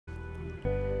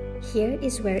Here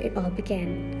is where it all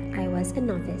began. I was a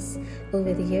novice.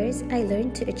 Over the years, I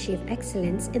learned to achieve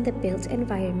excellence in the built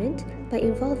environment by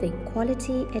involving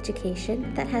quality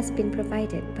education that has been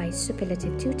provided by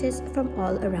superlative tutors from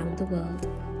all around the world.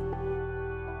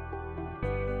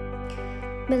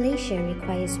 Malaysia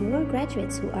requires more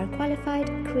graduates who are qualified,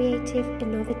 creative,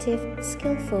 innovative,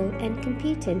 skillful, and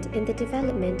competent in the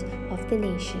development of the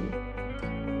nation.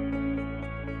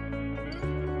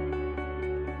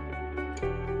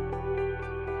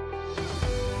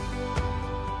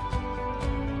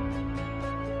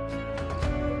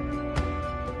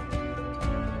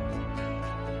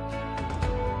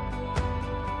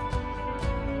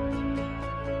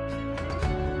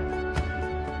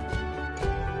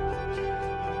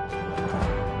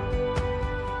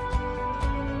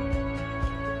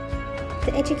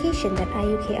 The education that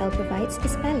Iukl provides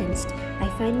is balanced. I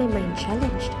find my mind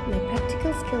challenged, my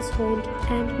practical skills honed,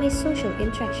 and my social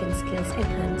interaction skills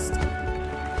enhanced.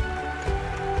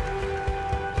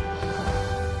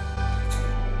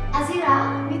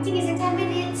 Azira, meeting is in 10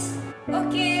 minutes.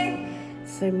 Okay.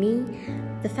 For me,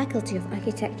 the Faculty of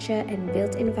Architecture and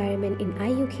Built Environment in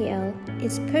Iukl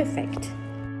is perfect.